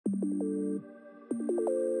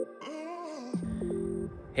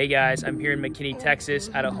Hey guys, I'm here in McKinney, Texas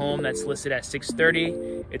at a home that's listed at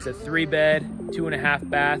 $630. It's a 3-bed, 2.5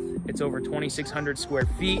 bath. It's over 2,600 square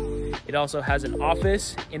feet. It also has an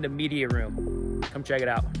office and a media room. Come check it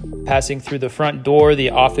out. Passing through the front door,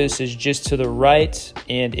 the office is just to the right,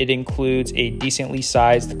 and it includes a decently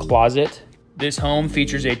sized closet. This home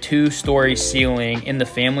features a 2-story ceiling in the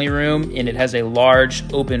family room, and it has a large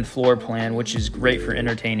open floor plan, which is great for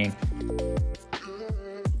entertaining.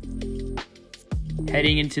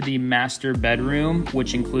 Heading into the master bedroom,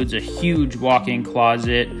 which includes a huge walk-in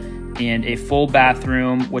closet and a full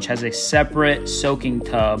bathroom, which has a separate soaking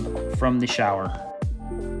tub from the shower.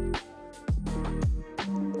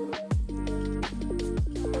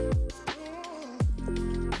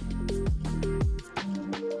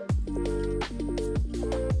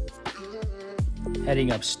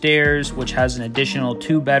 Heading upstairs, which has an additional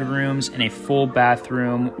 2 bedrooms and a full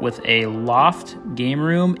bathroom with a loft, game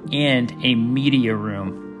room, and a media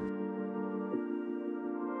room.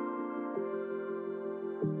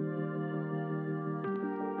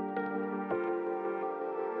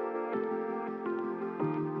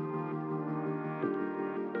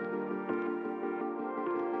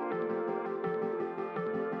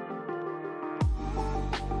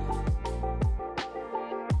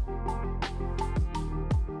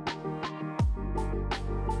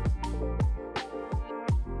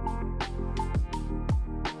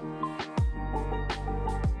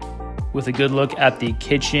 With a good look at the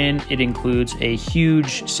kitchen, it includes a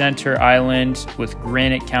huge center island with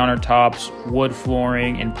granite countertops, wood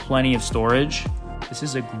flooring, and plenty of storage. This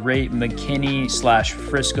is a great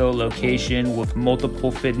McKinney/Frisco location with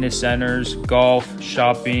multiple fitness centers, golf,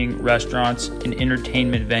 shopping, restaurants, and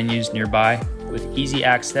entertainment venues nearby. With easy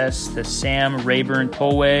access to Sam Rayburn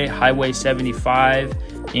Tollway, Highway 75,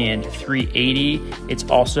 and 380, it's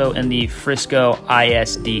also in the Frisco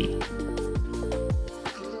ISD.